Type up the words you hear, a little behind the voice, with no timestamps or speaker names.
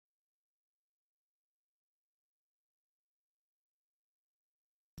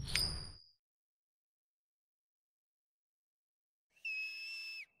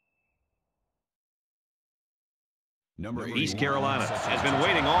East Carolina has been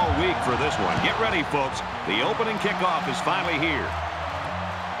waiting all week for this one. Get ready, folks. The opening kickoff is finally here.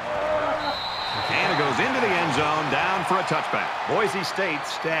 And it goes into the end zone, down for a touchback. Boise State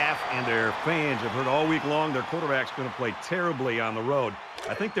staff and their fans have heard all week long their quarterback's going to play terribly on the road.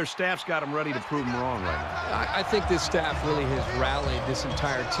 I think their staff's got them ready to prove them wrong right now. I think this staff really has rallied this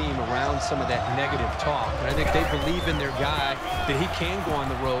entire team around some of that negative talk. And I think they believe in their guy, that he can go on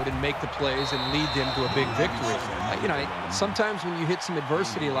the road and make the plays and lead them to a big victory. Sometimes when you hit some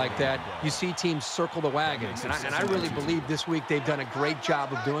adversity like that, you see teams circle the wagons. And I really believe this week they've done a great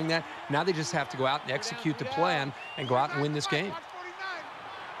job of doing that. Now they just have to go out and execute the plan and go out and win this game.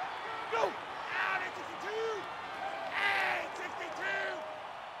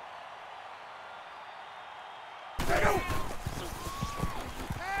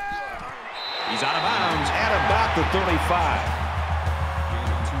 He's out of bounds at about the 35.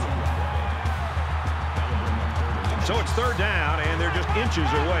 So it's third down, and they're just inches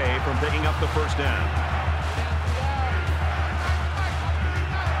away from picking up the first down.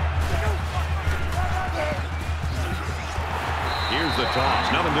 Here's the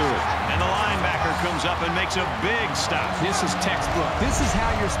toss, nothing doing. And the linebacker comes up and makes a big stop. This is textbook. This is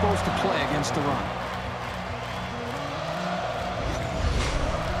how you're supposed to play against the run.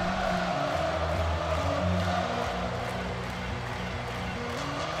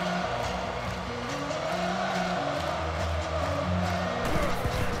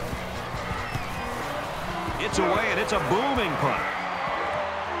 It's away, and it's a booming punt.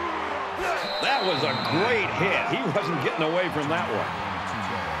 That was a great hit. He wasn't getting away from that one.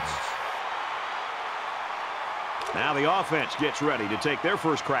 Now the offense gets ready to take their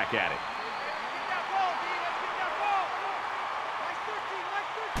first crack at it.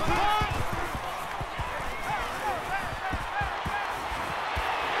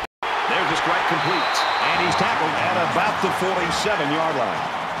 There's a strike complete, and he's tackled at about the 47-yard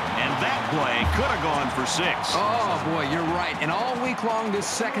line. And that play could have gone for 6. Oh, boy, you're right. And all week long, this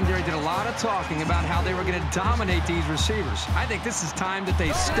secondary did a lot of talking about how they were going to dominate these receivers. I think this is time that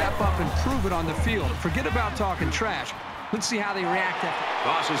they step up and prove it on the field. Forget about talking trash. Let's see how they react after.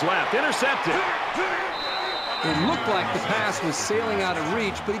 Toss is left. Intercepted. It looked like the pass was sailing out of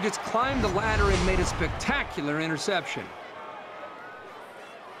reach, but he just climbed the ladder and made a spectacular interception.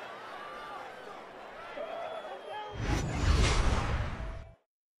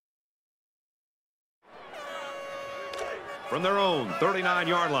 From their own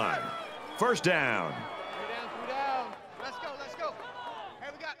 39-yard line. First down. 3 down. Let's go.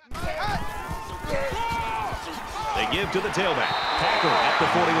 Hey, we got... They give to the tailback. Tackle at the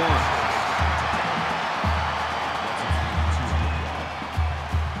 41.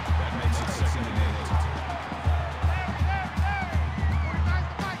 That makes it 2nd and 8.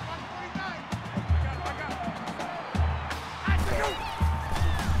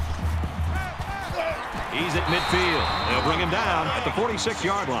 He's at midfield. They'll bring him down at the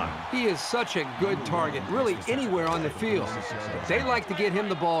 46-yard line. He is such a good target, really anywhere on the field. But they like to get him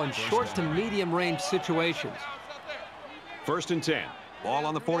the ball in short to medium range situations. 1st and 10. Ball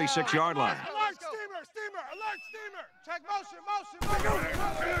on the 46-yard line. Alert, steamer! Alert, steamer! Check motion!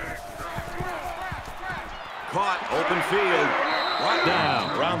 Caught, open field. Right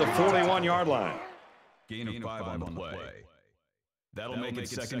down around the 41-yard line. Gain of 5 on the play. That'll make it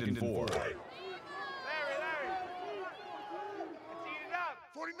 2nd and 4. Larry.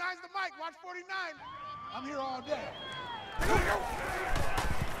 49's the mic. Watch 49. I'm here all day.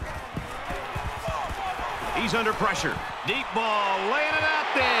 He's under pressure. Deep ball, laying it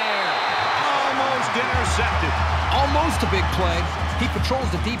out there. Almost intercepted. Almost a big play. He patrols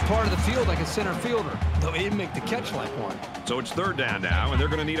the deep part of the field like a center fielder, though he didn't make the catch like one. So it's 3rd down now, and they're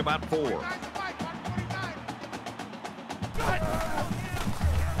going to need about 4.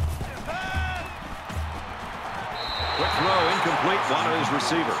 Quick throw, incomplete, one of his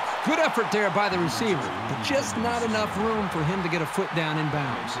receiver. Good effort there by the receiver, but just not enough room for him to get a foot down in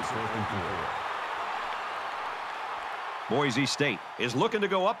bounds. Boise State is looking to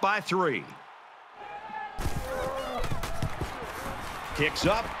go up by 3. Kicks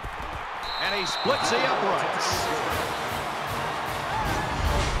up, and he splits the uprights.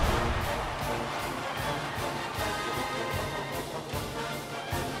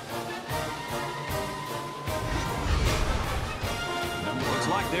 Looks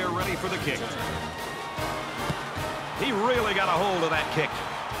like they're ready for the kick. He really got a hold of that kick.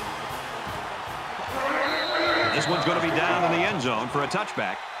 This one's going to be down in the end zone for a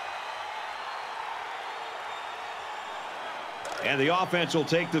touchback. And the offense will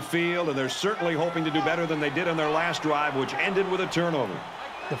take the field, and they're certainly hoping to do better than they did on their last drive, which ended with a turnover.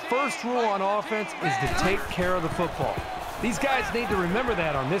 The first rule on offense is to take care of the football. These guys need to remember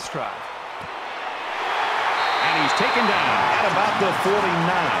that on this drive. And he's taken down at about the 49.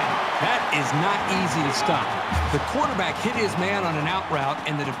 That is not easy to stop. The quarterback hit his man on an out route,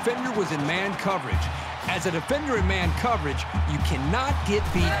 and the defender was in man coverage. As a defender in man coverage, you cannot get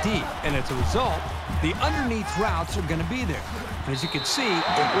beat deep, and as a result, the underneath routes are going to be there. And as you can see,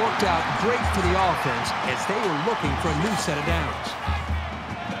 it worked out great for the offense as they were looking for a new set of downs.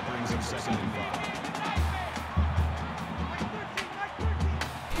 That brings him 2nd and 5.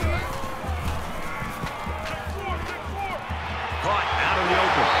 Caught out in the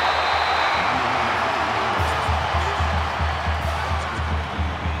open.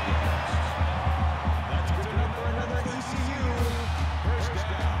 That's good enough for another ECU. First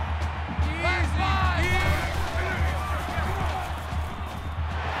down.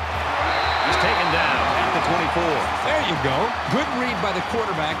 He's taken down at the 24. There you go. Good read by the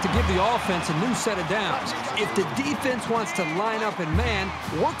quarterback to give the offense a new set of downs. If the defense wants to line up in man,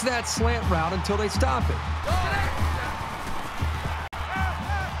 work that slant route until they stop it.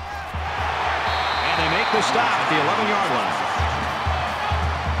 And they make the stop at the 11-yard line.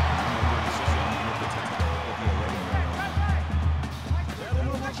 That'll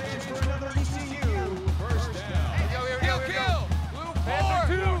move the chance for another ECU. First down. Kill. Blue 4.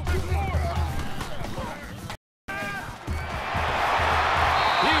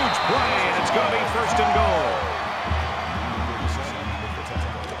 Huge play, and it's going to be 1st and goal.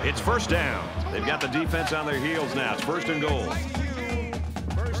 It's 1st down. They've got the defense on their heels now. It's 1st and goal.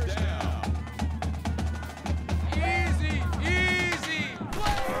 First down. Easy.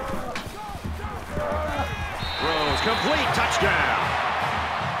 Throws complete, touchdown.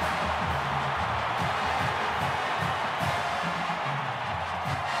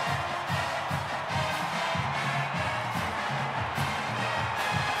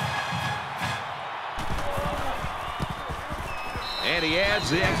 And he adds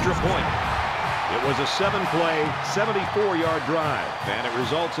the extra point. It was a 7-play, 74-yard drive, and it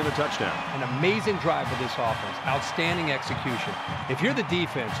results in a touchdown. An amazing drive for this offense. Outstanding execution. If you're the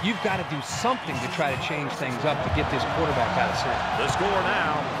defense, you've got to do something to try to change things up to get this quarterback out of sync. The score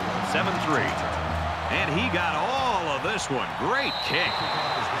now, 7-3. And he got all of this one. Great kick.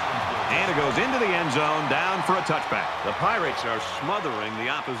 And it goes into the end zone, down for a touchback. The Pirates are smothering the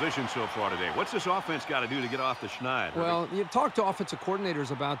opposition so far today. What's this offense got to do to get off the schneid? Well, you talk to offensive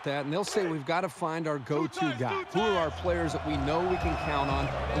coordinators about that, and they'll say we've got to find our go-to guy. Who are our players that we know we can count on,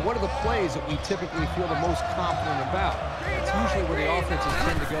 and what are the plays that we typically feel the most confident about? It's usually where the offenses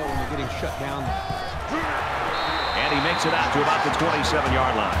tend to go when they're getting shut down. And he makes it out to about the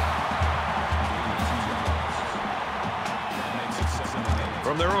 27-yard line.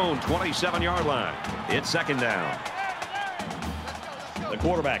 From their own 27-yard line, it's 2nd down. The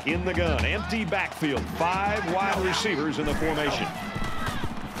quarterback in the gun, empty backfield, 5 wide receivers in the formation.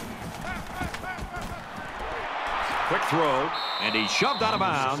 Quick throw, and he's shoved out of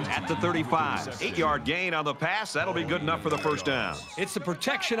bounds at the 35. 8-yard gain on the pass. That'll be good enough for the 1st down. It's the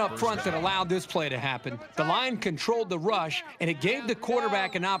protection up front that allowed this play to happen. The line controlled the rush, and it gave the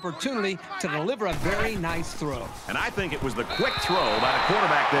quarterback an opportunity to deliver a very nice throw. And I think it was the quick throw by the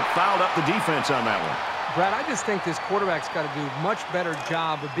quarterback that fouled up the defense on that one. Brad, I just think this quarterback's got to do a much better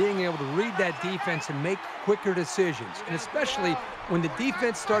job of being able to read that defense and make quicker decisions. And especially when the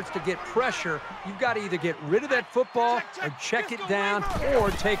defense starts to get pressure, you've got to either get rid of that football or check it down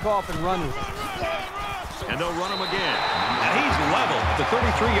or take off and run with it. And they'll run him again. And he's level at the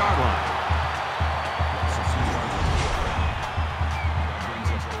 33-yard line.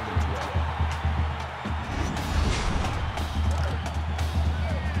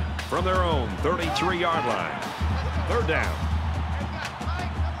 From their own 33-yard line. 3rd down.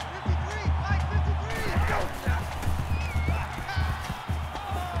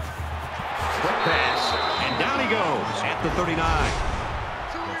 Quick pass, and down he goes at the 39.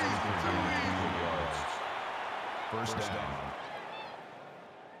 First down.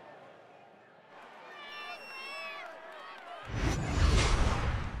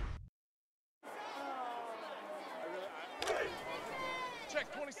 Check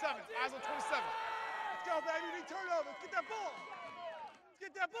 27. Eyes on 27. Let's go, baby. We turn over. Let's get that ball. Let's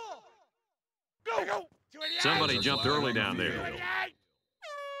get that ball. Go. 288. Somebody jumped early down there. 288.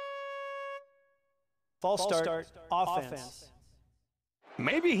 False start, offense.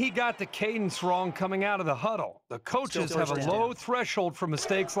 Maybe he got the cadence wrong coming out of the huddle. The coaches have a low threshold for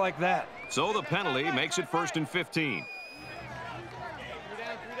mistakes like that. So the penalty makes it 1st and 15. 3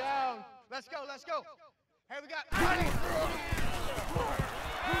 down. Let's go. Hey, we got.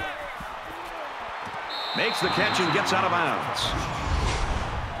 Makes the catch and gets out of bounds.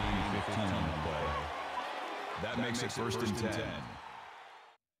 That makes it first and 10.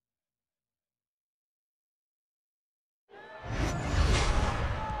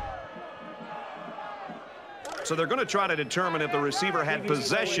 So they're going to try to determine if the receiver had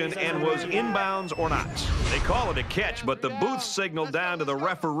possession and was inbounds or not. They call it a catch, but the booth signaled down to the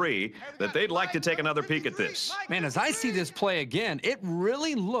referee that they'd like to take another peek at this. Man, as I see this play again, it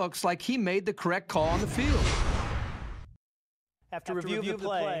really looks like he made the correct call on the field. After review of the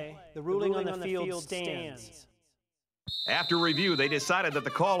play, the ruling on the field stands. After review, they decided that the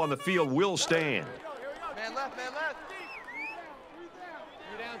call on the field will stand. Man left, man left.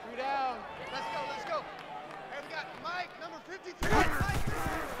 Three down. Let's go, let's go. Hey, we got Mike, number 53.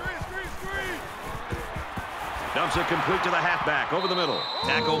 Screen. Dumps it complete to the halfback over the middle.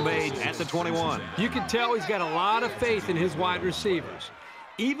 Tackle made at the 21. You can tell he's got a lot of faith in his wide receivers.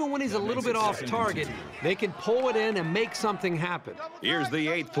 Even when he's a little bit off target, they can pull it in and make something happen. Here's the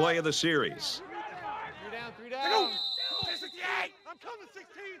 8th play of the series. Three down. 68. I'm coming,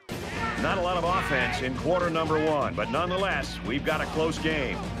 16. Not a lot of offense in quarter number 1, but nonetheless, we've got a close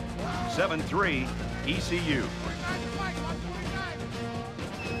game. 7-3 ECU.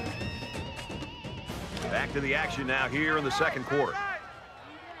 Back to the action now here in the second quarter.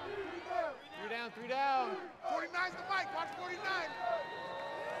 Three down. 49's the mic. Watch 49.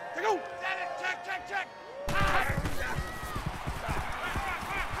 Go. Check.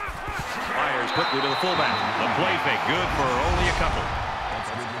 Fires quickly to the fullback. The play fake good for only a couple. That's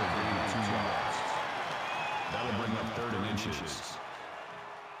good for gaining 2 yards. That'll bring up 3rd and inches.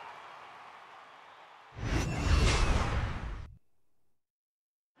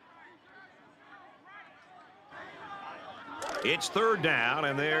 It's 3rd down,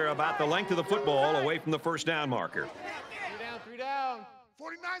 and they're about the length of the football away from the first down marker. Three down.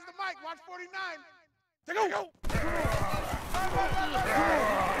 49's the mic. Watch 49. Go.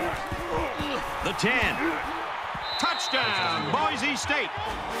 The 10. Touchdown, Boise State.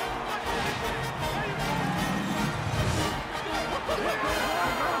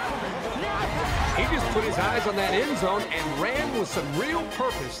 He just put his eyes on that end zone and ran with some real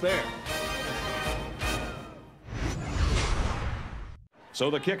purpose there. So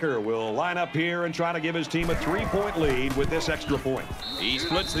the kicker will line up here and try to give his team a 3-point lead with this extra point. He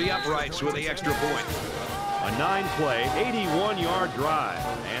splits the uprights with the extra point. A 9-play, 81-yard drive,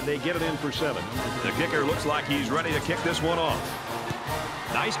 and they get it in for 7. The kicker looks like he's ready to kick this one off.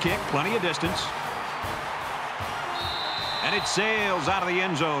 Nice kick, plenty of distance. And it sails out of the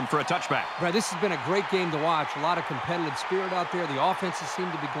end zone for a touchback. Right, this has been a great game to watch. A lot of competitive spirit out there. The offenses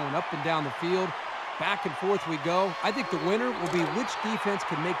seem to be going up and down the field. Back and forth we go. I think the winner will be which defense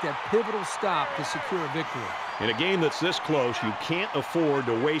can make that pivotal stop to secure a victory. In a game that's this close, you can't afford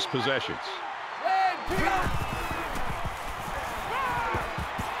to waste possessions.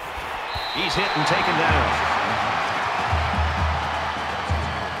 He's hit and taken down.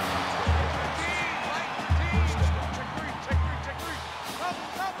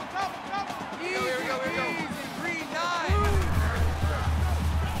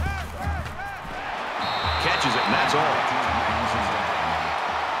 Catches it, and that's all.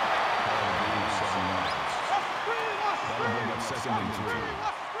 That'll bring up 2nd and 3.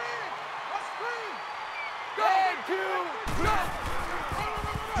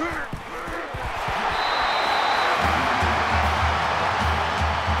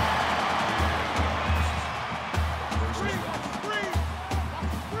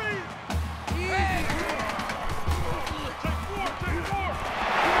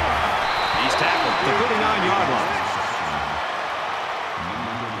 He's tackled at the 39-yard line.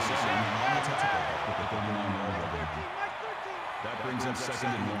 That brings up 2nd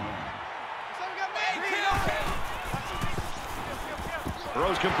and 1.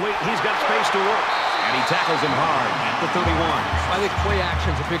 Throws complete. He's got space to work. And he tackles him hard at the 31. I think play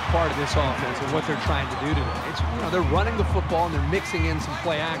action's a big part of this offense and what they're trying to do today. It's, they're running the football and they're mixing in some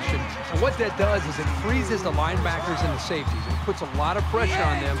play action. And what that does is it freezes the linebackers and the safeties. It puts a lot of pressure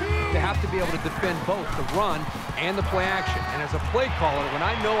on them to have to be able to defend both the run and the play action. And as a play caller, when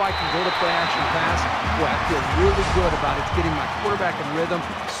I know I can go to play action pass, boy, I feel really good about it. It's getting my quarterback in rhythm,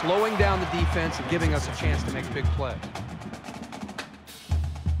 slowing down the defense, and giving us a chance to make a big play.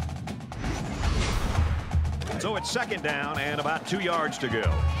 So it's 2nd down and about 2 yards to go.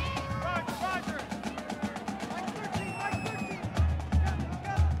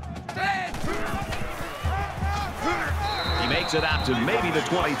 He makes it out to maybe the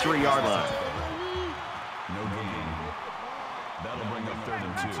 23-yard line. No gain. That'll bring up 3rd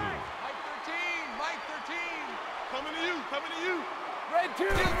and 2. Mike 13. Coming to you. Red 2.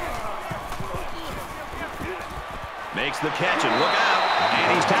 Makes the catch, and look out.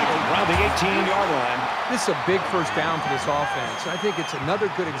 And he's tackled around the 18-yard line. This is a big first down for this offense. I think it's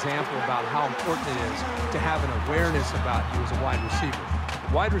another good example about how important it is to have an awareness about you as a wide receiver.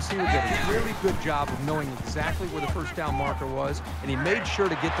 The wide receiver did a really good job of knowing exactly where the first down marker was, and he made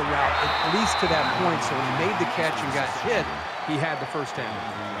sure to get the route at least to that point, so when he made the catch and got hit, he had the first down.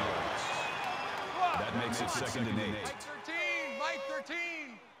 That makes it 2nd and 8. Mike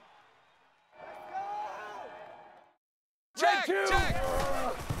 13. Check.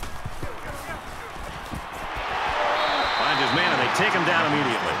 Finds his man, and they take him down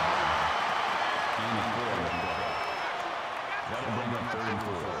immediately. That'll bring up 3rd and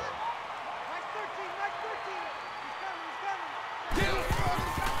 4. Mike 13. He's coming.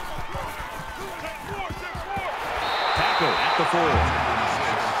 Tackle at the 4.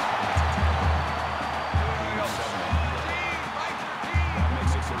 That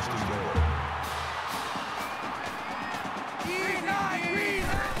makes it 1st and goal.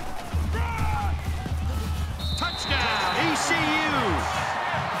 Touchdown, ECU!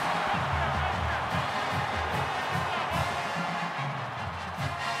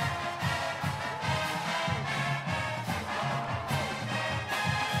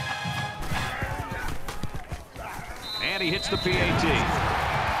 And he hits the PAT.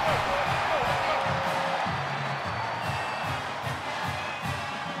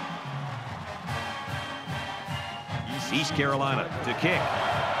 East Carolina to kick.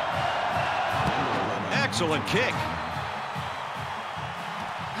 Excellent kick.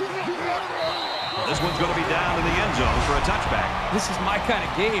 This one's going to be down in the end zone for a touchback. This is my kind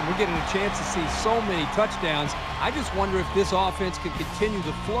of game. We're getting a chance to see so many touchdowns. I just wonder if this offense can continue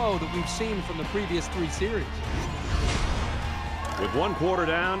the flow that we've seen from the previous 3 series. With 1 quarter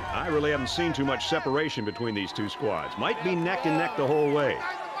down, I really haven't seen too much separation between these two squads. Might be neck and neck the whole way.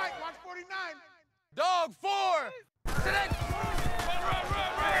 Dog 4.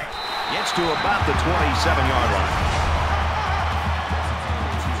 Gets to about the 27-yard line.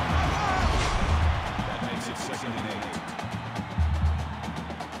 That makes it 2nd and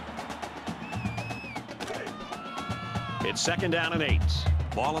 8. It's 2nd down and 8.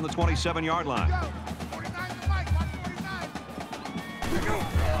 Ball on the 27-yard line.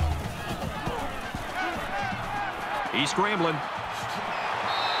 He's scrambling.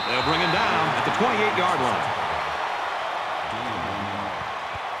 They'll bring him down at the 28-yard line.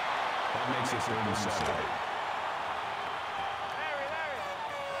 That makes it 3rd and 7.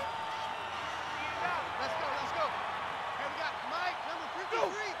 Let's go. Here we got Mike, number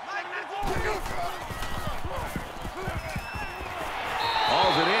 53. Mike,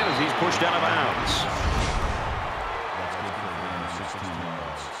 Hauls it in as he's pushed out of bounds. That's good for a gain of 16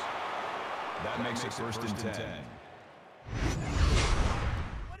 yards. That makes it 1st and 10.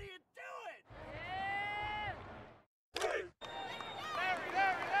 What are you doing?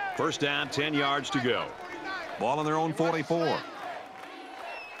 First down, 10 yards to go. Ball on their own 44.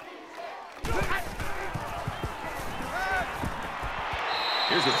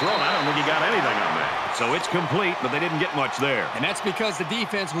 Here's the throw. I don't think he got anything on that. So it's complete, but they didn't get much there. And that's because the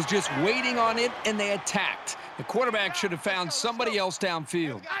defense was just waiting on it, and they attacked. The quarterback should have found somebody else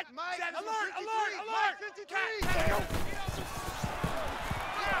downfield. Alert!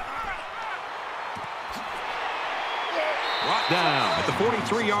 Brought down at the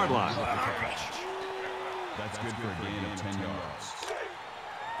 43-yard line. That's good for a gain of 10 yards.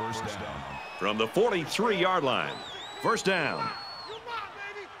 First down. From the 43-yard line. First down. You mom,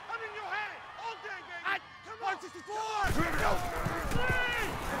 baby! I'm in your head! All day, baby! Come on, 64!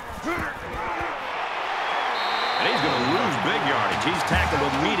 And he's going to lose big yardage. He's tackled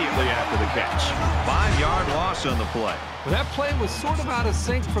immediately after the catch. 5-yard loss on the play. Well, that play was sort of out of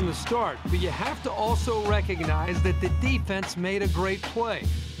sync from the start, but you have to also recognize that the defense made a great play.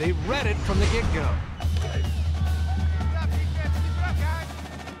 They read it from the get-go.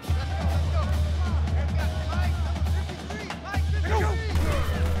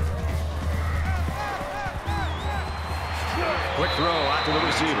 Quick throw out to the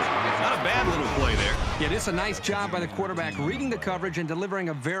receiver. Not a bad little play there. Yeah, it's a nice job by the quarterback reading the coverage and delivering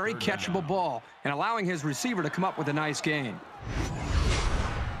a very catchable ball and allowing his receiver to come up with a nice gain.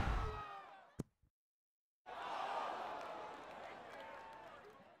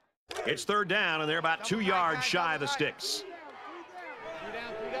 It's 3rd down, and they're about 2 yards shy of the sticks. 3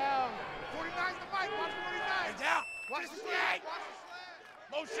 down. 49's the fight. Watch 49. Down. Watch 68.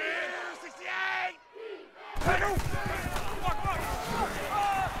 Motion. 68.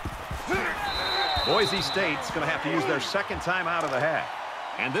 Boise State's going to have to use their 2nd time out of the half.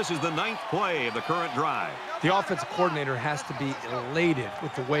 And this is the 9th play of the current drive. The offensive coordinator has to be elated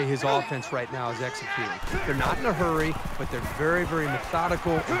with the way his offense right now is executing. They're not in a hurry, but they're very, very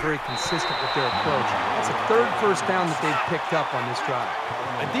methodical and very consistent with their approach. It's a 3rd first down that they've picked up on this drive.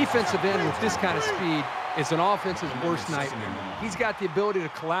 A defensive end with this kind of speed is an offense's worst nightmare. He's got the ability to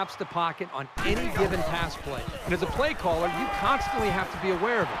collapse the pocket on any given pass play. And as a play caller, you constantly have to be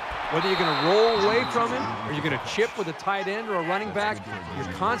aware of it. Whether you're going to roll away from him or you're going to chip with a tight end or a running back,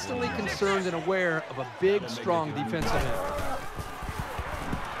 you're constantly concerned and aware of a big, strong defensive end.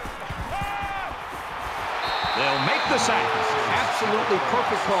 They'll make the sack. Absolutely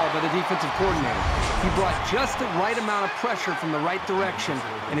perfect call by the defensive coordinator. He brought just the right amount of pressure from the right direction,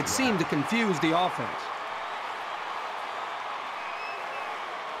 and it seemed to confuse the offense.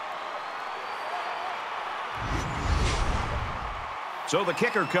 So the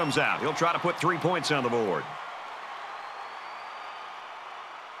kicker comes out. He'll try to put 3 points on the board.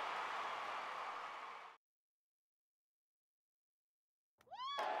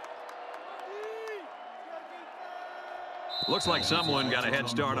 Looks like someone got a head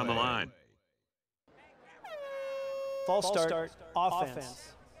start on the line. False start,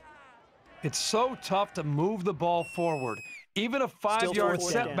 offense. It's so tough to move the ball forward. Even a 5-yard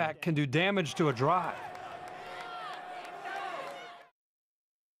setback can do damage to a drive.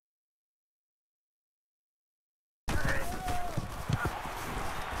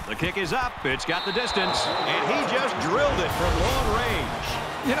 The kick is up. It's got the distance. And he just drilled it from long range.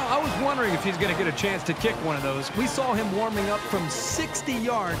 You know, I was wondering if he's going to get a chance to kick one of those. We saw him warming up from 60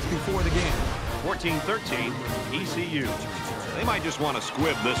 yards before the game. 14-13, ECU. They might just want to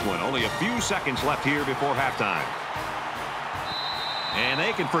squib this one. Only a few seconds left here before halftime. And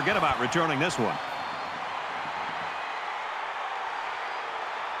they can forget about returning this one.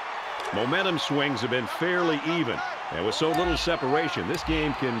 Momentum swings have been fairly even. And with so little separation, this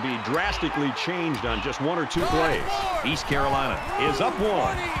game can be drastically changed on just 1 or 2 plays. East Carolina is up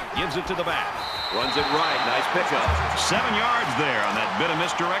 1. Gives it to the back. Runs it right. Nice pickup. 7 yards there on that bit of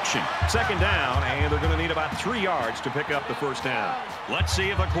misdirection. 2nd down, and they're going to need about 3 yards to pick up the first down. Let's see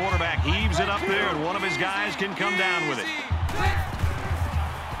if a quarterback heaves it up there and one of his guys can come down with it.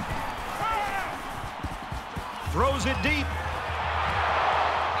 Throws it deep.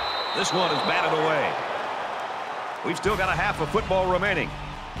 This one is batted away. We've still got a half of football remaining.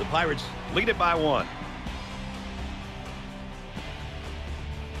 The Pirates lead it by 1.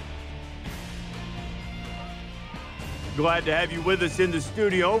 Glad to have you with us in the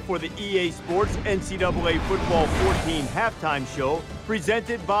studio for the EA Sports NCAA Football 14 halftime show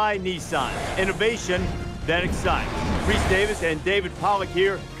presented by Nissan. Innovation that excites. Reese Davis and David Pollack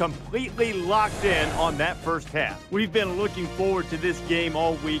here, completely locked in on that first half. We've been looking forward to this game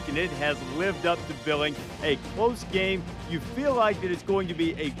all week, and it has lived up to billing. A close game. You feel like that it's going to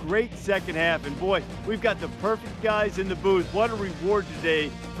be a great second half, and boy, we've got the perfect guys in the booth. What a reward today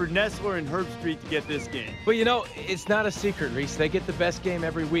for Nessler and Herbstreit to get this game. Well, you know, it's not a secret, Reese. They get the best game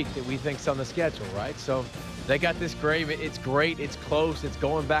every week that we think's on the schedule, right? So they got this great. It's great. It's close. It's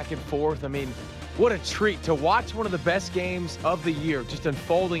going back and forth. I mean, what a treat to watch one of the best games of the year just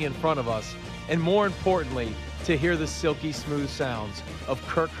unfolding in front of us. And more importantly, to hear the silky smooth sounds of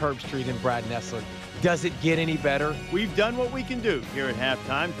Kirk Herbstreit and Brad Nessler. Does it get any better? We've done what we can do here at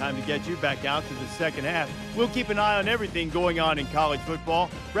halftime. Time to get you back out to the second half. We'll keep an eye on everything going on in college football.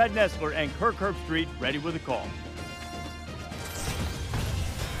 Brad Nessler and Kirk Herbstreit ready with a call.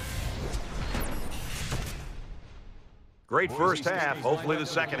 Great first half. Hopefully the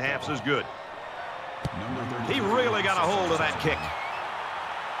second half's as good. He really got a hold of that kick.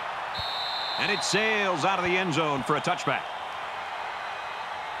 And it sails out of the end zone for a touchback.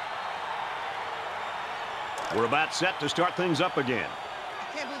 We're about set to start things up again. I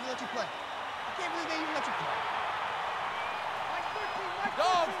can't believe they let you play. I can't believe they even let you play.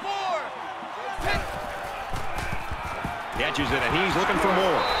 Catches it, and he's looking for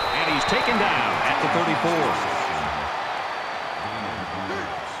more. And he's taken down at the 34.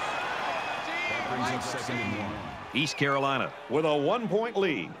 East Carolina with a 1-point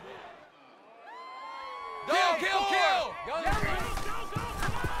lead.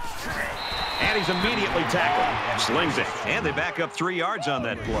 And he's immediately tackled. Slings it. And they back up 3 yards on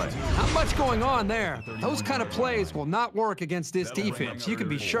that play. Not much going on there. Those kind of plays will not work against this defense. You can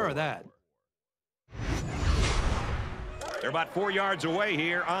be sure of that. They're about 4 yards away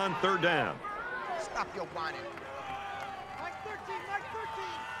here on 3rd down. Stop your whining. Mike 13, Mike 13.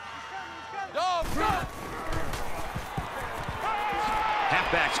 He's coming.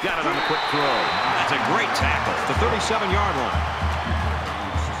 Halfback's got it on the quick throw. That's a great tackle. The 37-yard line.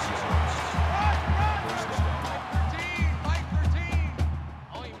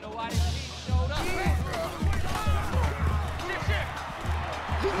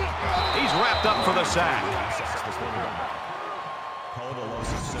 He's wrapped up for the sack. Call the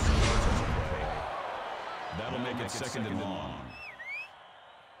loss of 7 yards on the play. That'll make it second and long.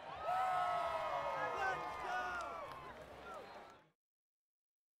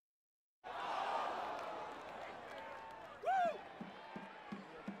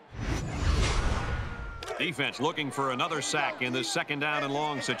 Defense looking for another sack in this second down and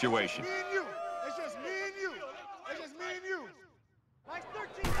long situation. Me and you. It's just me and you. It's just me and you. Like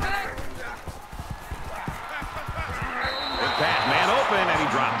 13. Good pass, man open, and he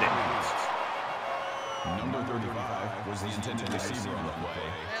dropped it. Number 35 was the intended receiver on the play.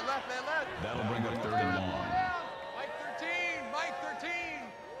 Man left, man left. That'll bring up third and long. Mike 13. Mike 13.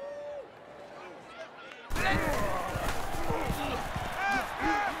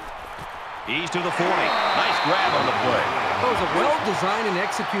 He's to the 40. Nice grab on the play. It was a well-designed and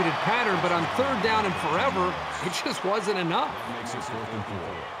executed pattern, but on third down and forever, it just wasn't enough. That makes it 4th and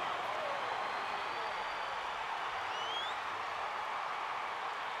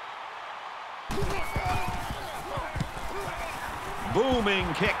 4.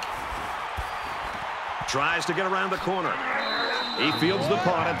 Booming kick. Tries to get around the corner. He fields the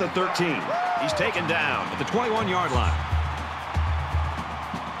punt at the 13. He's taken down at the 21-yard line.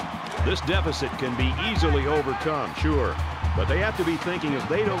 This deficit can be easily overcome, sure. But they have to be thinking if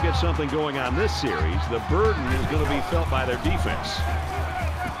they don't get something going on this series, the burden is going to be felt by their defense.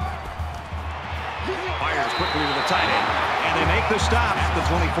 Fires quickly to the tight end. And they make the stop at the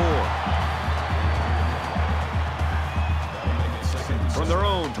 24. From their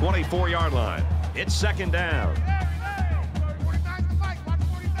own 24-yard line, it's second down.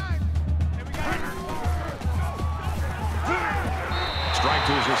 Strike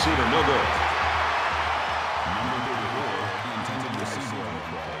to his receiver, no good. Number 34, the intended receiver on the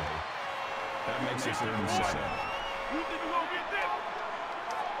play. That makes it 3rd and 7. You think you won't get this?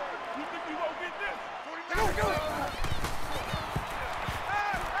 You think you won't get this? Go!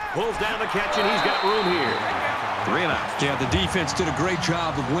 Pulls down the catch, and he's got room here. 3 and out. Yeah, the defense did a great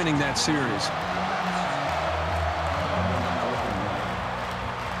job of winning that series.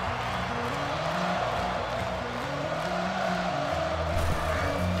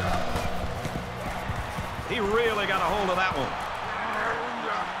 He really got a hold of that one.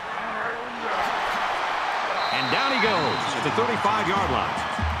 And down he goes at the 35-yard line.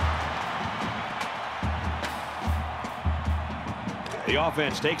 The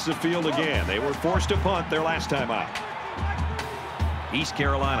offense takes the field again. They were forced to punt their last time out. East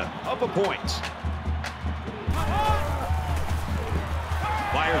Carolina up a point.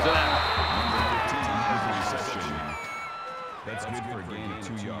 Fires it out. That's good for a gain of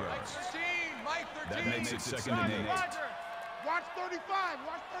 2 yards. That makes it 2nd and 8. Watch 35.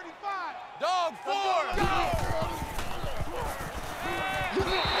 Watch 35. Dog 4.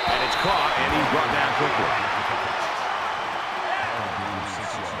 And it's caught, and he's brought down quickly.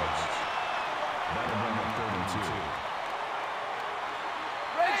 That'll bring up 3rd and 2.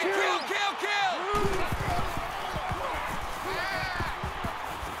 Kill!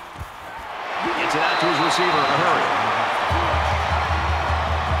 Gets it out to his receiver in a hurry.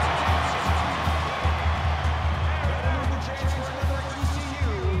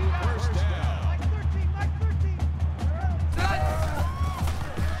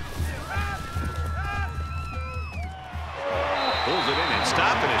 Pulls it in and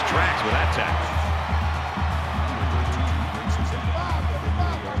stopped in his tracks with that tackle.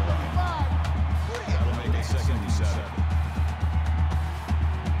 That'll make it 2nd and 7.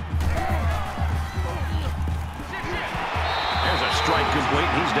 There's a strike complete,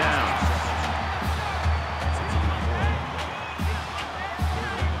 and he's down.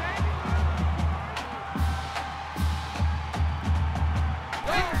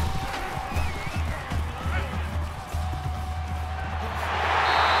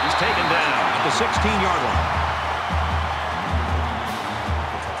 He's taken down at the 16-yard line.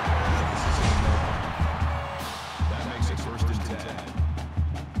 That makes it 1st and 10.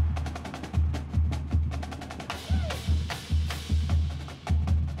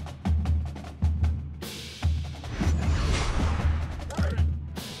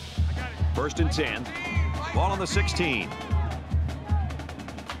 First and 10. Ball on the 16.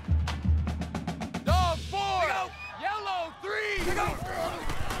 Dog 4. Yellow 3.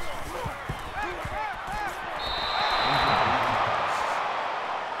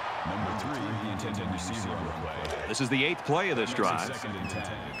 Number 3, the intended receiver on the play. This is the 8th play of this drive. 2nd and 10.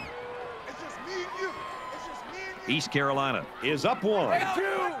 It's just me and you. It's just me and you. East Carolina is up 1.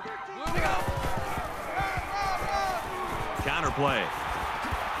 Counter play.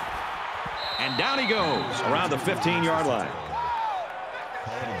 And down he goes around the 15-yard line.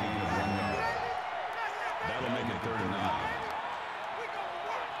 Call it a gain of 1 yard. That'll make it 3rd and 9.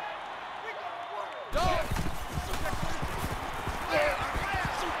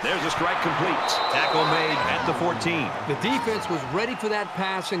 There's a strike complete. Tackle made at the 14. The defense was ready for that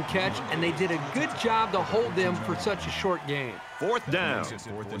pass and catch, and they did a good job to hold them for such a short game. 4th down.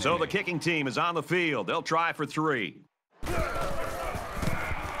 So the kicking team is on the field. They'll try for 3.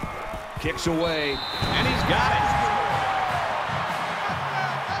 Kicks away, and he's got it.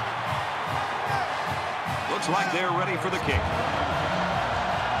 Looks like they're ready for the kick.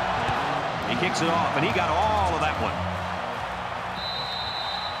 He kicks it off, and he got all of that one.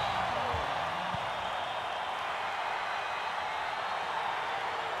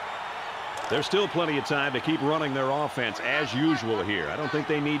 There's still plenty of time to keep running their offense as usual here. I don't think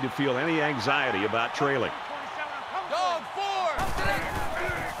they need to feel any anxiety about trailing. Dog 4.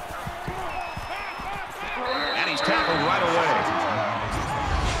 And he's tackled right away.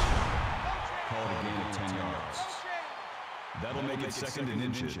 Call it a gain of 10 yards. That'll make it 2nd and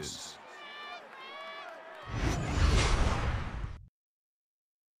inches.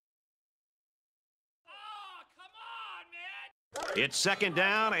 It's 2nd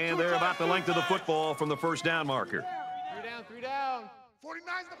down, and they're about the length of the football from the 1st down marker. 3 down, 3 down.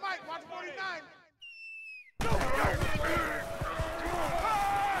 49's the mic. Watch 49.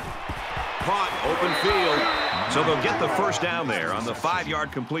 Caught, open field. So they'll get the 1st down there on the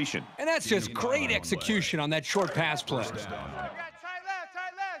 5-yard completion. And that's just great execution on that short pass play. Tight left,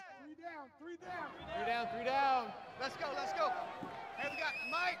 tight left. 3 down, 3 down. 3 down, 3 down. Let's go, let's go. Hey, we got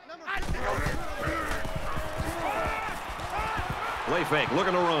Mike, number 2. Play fake,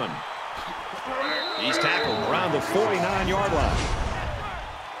 looking to run. He's tackled around the 49-yard line.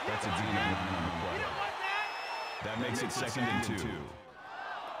 That's a gain of 1 on the play. That makes it 2nd and 2.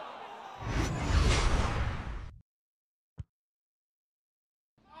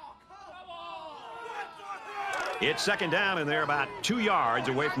 It's 2nd down, and they're about 2 yards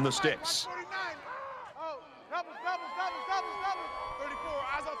away from the sticks. 49. Oh, doubles, doubles, doubles, doubles, doubles. 34,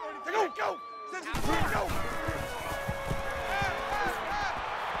 eyes on 33. Go, go. 63, go.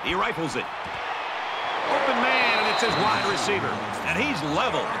 He rifles it. Open man, and it's his wide receiver. And he's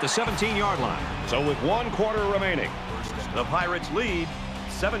level at the 17-yard line. So with 1 quarter remaining, the Pirates lead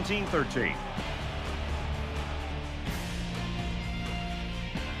 17-13.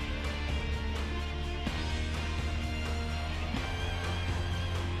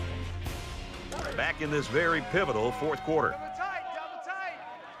 Back in this very pivotal 4th quarter. Double tight, double tight.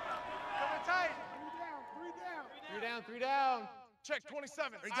 Double tight. 3 down, 3 down. 3 down, 3 down. Check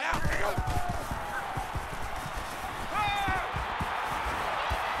 27. 3 down.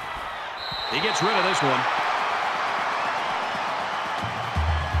 He gets rid of this one.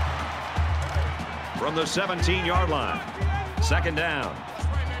 From the 17-yard line. 2nd down. That's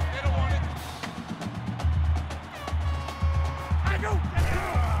right, man. They don't want it. I go.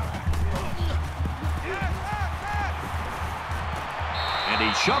 And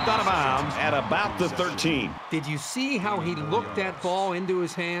he's shoved out of bounds at about the 13. Did you see how he looked that ball into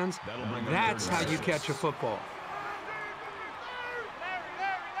his hands? That's how you catch a football.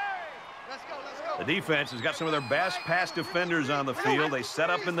 Let's go, let's go. The defense has got some of their best pass defenders on the field. They set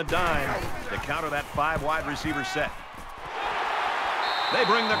up in the dime to counter that 5 wide receiver set. They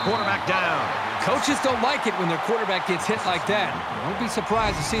bring the quarterback down. Coaches don't like it when their quarterback gets hit like that. Don't be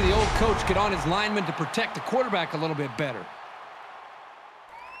surprised to see the old coach get on his lineman to protect the quarterback a little bit better.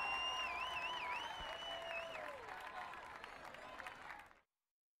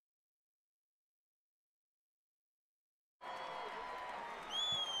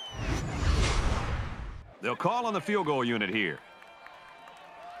 They'll call on the field goal unit here.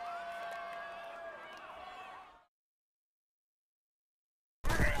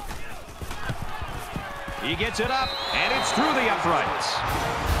 He gets it up, and it's through the uprights.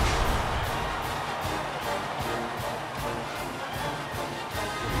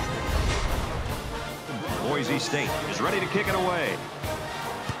 Boise State is ready to kick it away.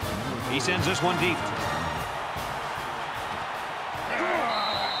 He sends this one deep.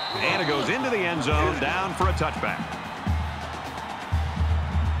 And it goes into the end zone, down for a touchback.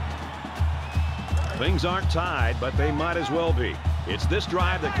 Things aren't tied, but they might as well be. It's this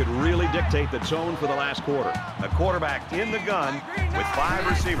drive that could really dictate the tone for the last quarter. A quarterback in the gun with 5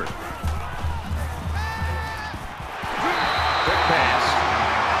 receivers. Quick pass.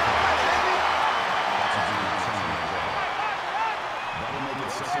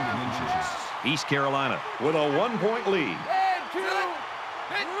 East Carolina with a 1-point lead.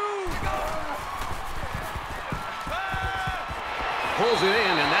 pulls it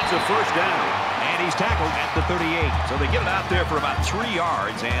in, and that's a first down. And he's tackled at the 38. So they get it out there for about 3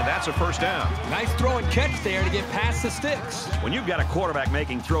 yards, and that's a first down. Nice throw and catch there to get past the sticks. When you've got a quarterback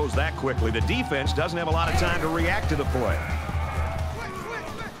making throws that quickly, the defense doesn't have a lot of time to react to the play.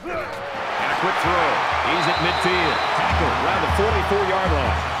 And a quick throw. He's at midfield. Tackled around the 44-yard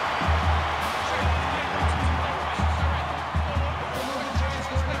line.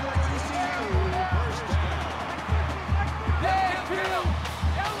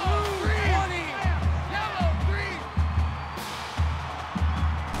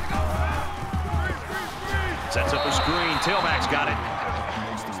 Sets up a screen. Tailback's got it.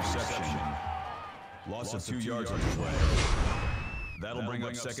 Makes the reception. Loss of 2 yards on the play. That'll bring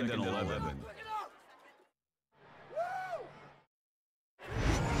up second and 11.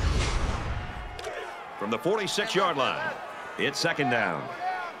 From the 46-yard line, it's second down.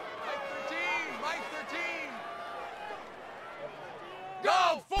 Mike 13.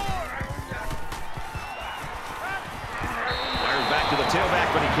 Go for it! Fires back to the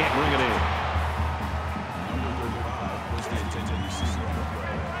tailback, but he can't bring it in.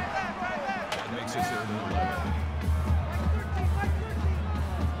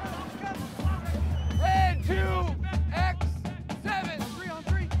 Red 2, X 7,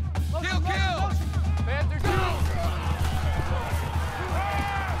 3-on-3. Kill. Panther 2.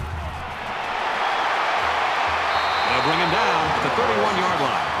 They'll bring him down at the 31-yard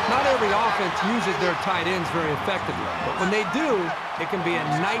line. Not every offense uses their tight ends very effectively, but when they do, it can be a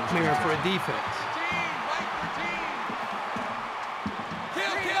nightmare for a defense.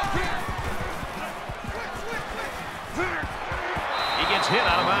 He gets hit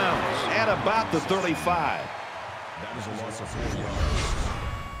out of bounds at about the 35. That was a loss of 4 yards.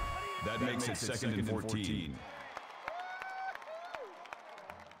 That makes it second and 14.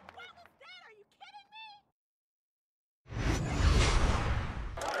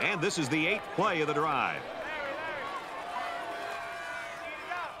 And this is the 8th play of the drive.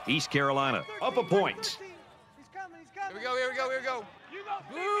 East Carolina up a point. He's coming. Here we go. You gonna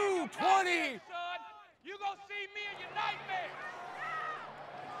see me 20. Son. You gonna see me in your nightmare.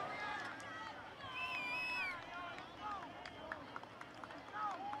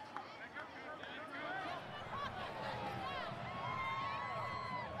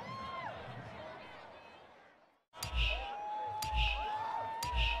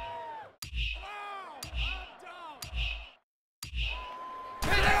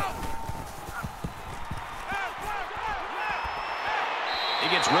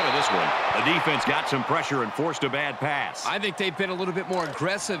 Gets rid of this one. The defense got some pressure and forced a bad pass. I think they've been a little bit more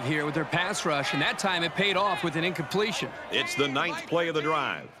aggressive here with their pass rush, and that time it paid off with an incompletion. It's the 9th play of the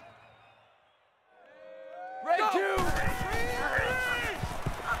drive. Red 2.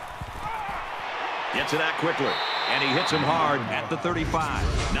 Gets it out quickly, and he hits him hard at the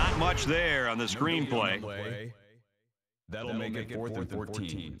 35. Not much there on the screenplay. That'll make it 4th and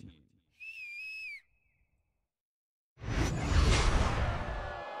 14.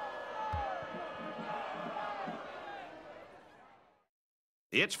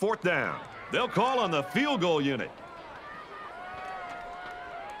 It's 4th down. They'll call on the field goal unit.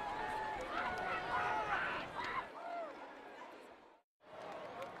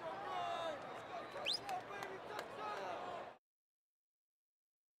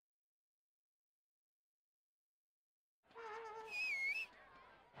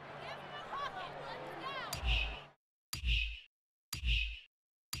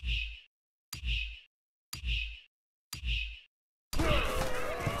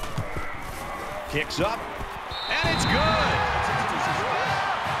 Kicks up, and it's good.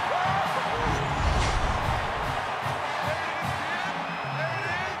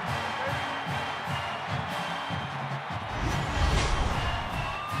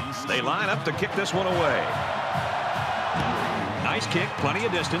 They line up to kick this one away. Nice kick, plenty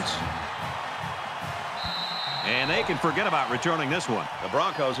of distance. And they can forget about returning this one. The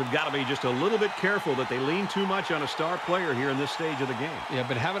Broncos have got to be just a little bit careful that they lean too much on a star player here in this stage of the game. Yeah,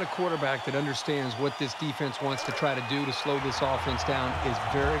 but having a quarterback that understands what this defense wants to try to do to slow this offense down is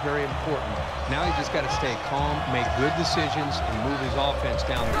very, very important. Now he just got to stay calm, make good decisions, and move his offense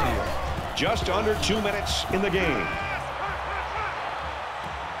down the field. Just under 2 minutes in the game.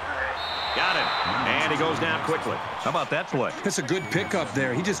 Got him. And he goes down quickly. How about that play? That's a good pickup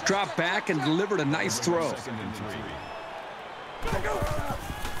there. He just dropped back and delivered a nice throw. Second and 3.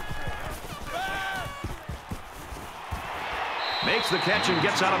 Makes the catch and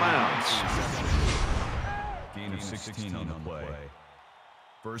gets out of bounds. Gain of 16 on the play.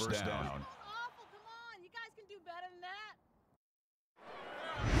 First down. Awful, come on. You guys can do better than that.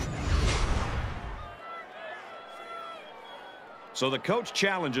 So the coach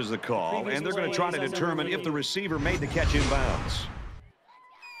challenges the call, and they're going to try to determine if the receiver made the catch in bounds.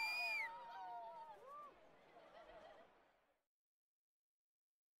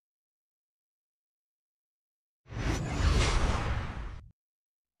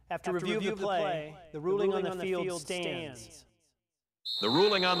 After review of the play, the ruling on the field stands. The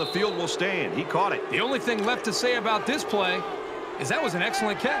ruling on the field will stand. He caught it. The only thing left to say about this play is that was an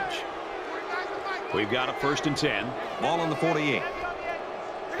excellent catch. We've got a 1st and 10. Ball on the 48.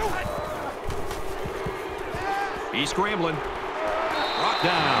 He's scrambling. Brought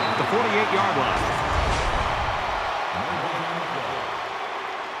down at the 48-yard line.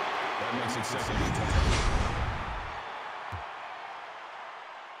 That makes it 2nd and 10.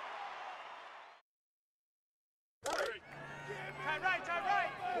 Time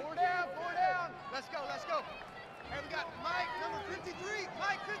right. 4 down. Let's go. Hey, we got Mike, number 53.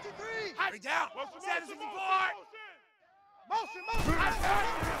 Mike, 53. Hurry down. Status of the board. Motion.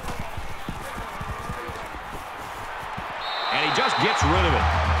 And he just gets rid of it.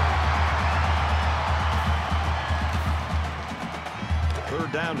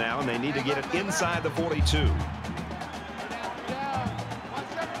 3rd down now, and they need to get it inside the 42.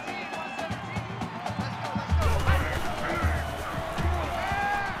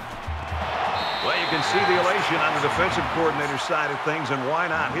 Well, you can see the elation on the defensive coordinator's side of things, and why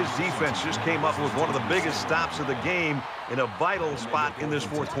not? His defense just came up with one of the biggest stops of the game in a vital spot in this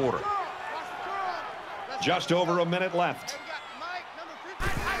 4th quarter. Just over a minute left.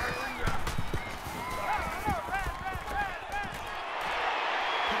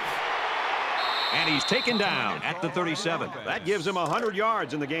 And he's taken down at the 37. That gives him 100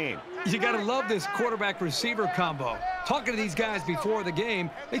 yards in the game. You got to love this quarterback-receiver combo. Talking to these guys before the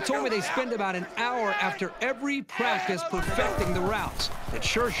game, they told me they spend about an hour after every practice perfecting the routes. It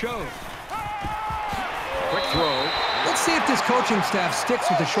sure showed. Quick throw. Let's see if this coaching staff sticks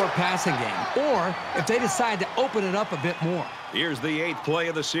with the short passing game, or if they decide to open it up a bit more. Here's the 8th play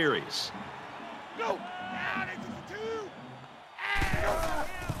of the series. Go.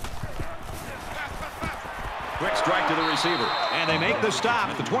 Quick strike to the receiver, and they make the stop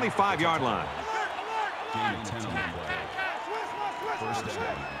at the 25-yard line. Gain of 10 on the play. 1st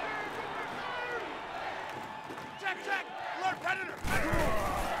down. Check. Alert, predator.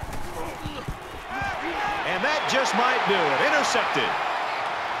 And that just might do it. Intercepted.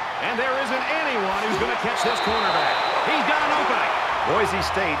 And there isn't anyone who's going to catch this cornerback. He's got an opening. Boise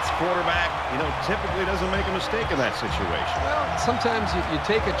State's quarterback, typically doesn't make a mistake in that situation. Well, sometimes you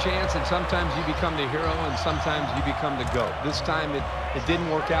take a chance, and sometimes you become the hero, and sometimes you become the GOAT. This time it didn't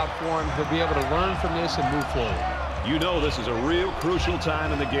work out for him. He'll be able to learn from this and move forward. This is a real crucial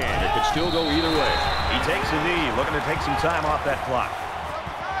time in the game. It could still go either way. He takes a knee, looking to take some time off that clock.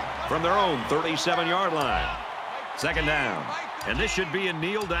 From their own 37-yard line. 2nd down. And this should be a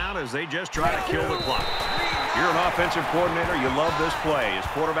kneel down as they just try to kill the clock. You're an offensive coordinator. You love this play. His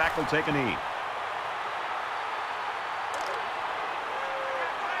quarterback will take a knee.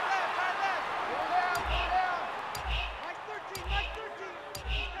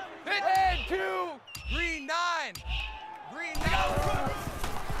 Head 2. Green 9.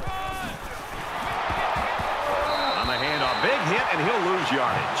 On the handoff, big hit, and he'll lose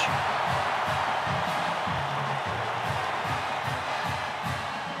yardage.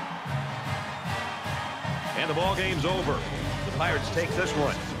 And the ball game's over. The Pirates take this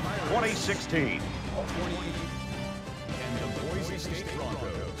one, 2016.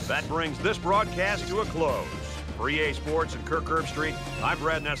 That brings this broadcast to a close. For EA Sports and Kirk Herbstreit, I'm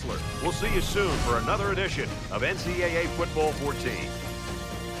Brad Nessler. We'll see you soon for another edition of NCAA Football 14.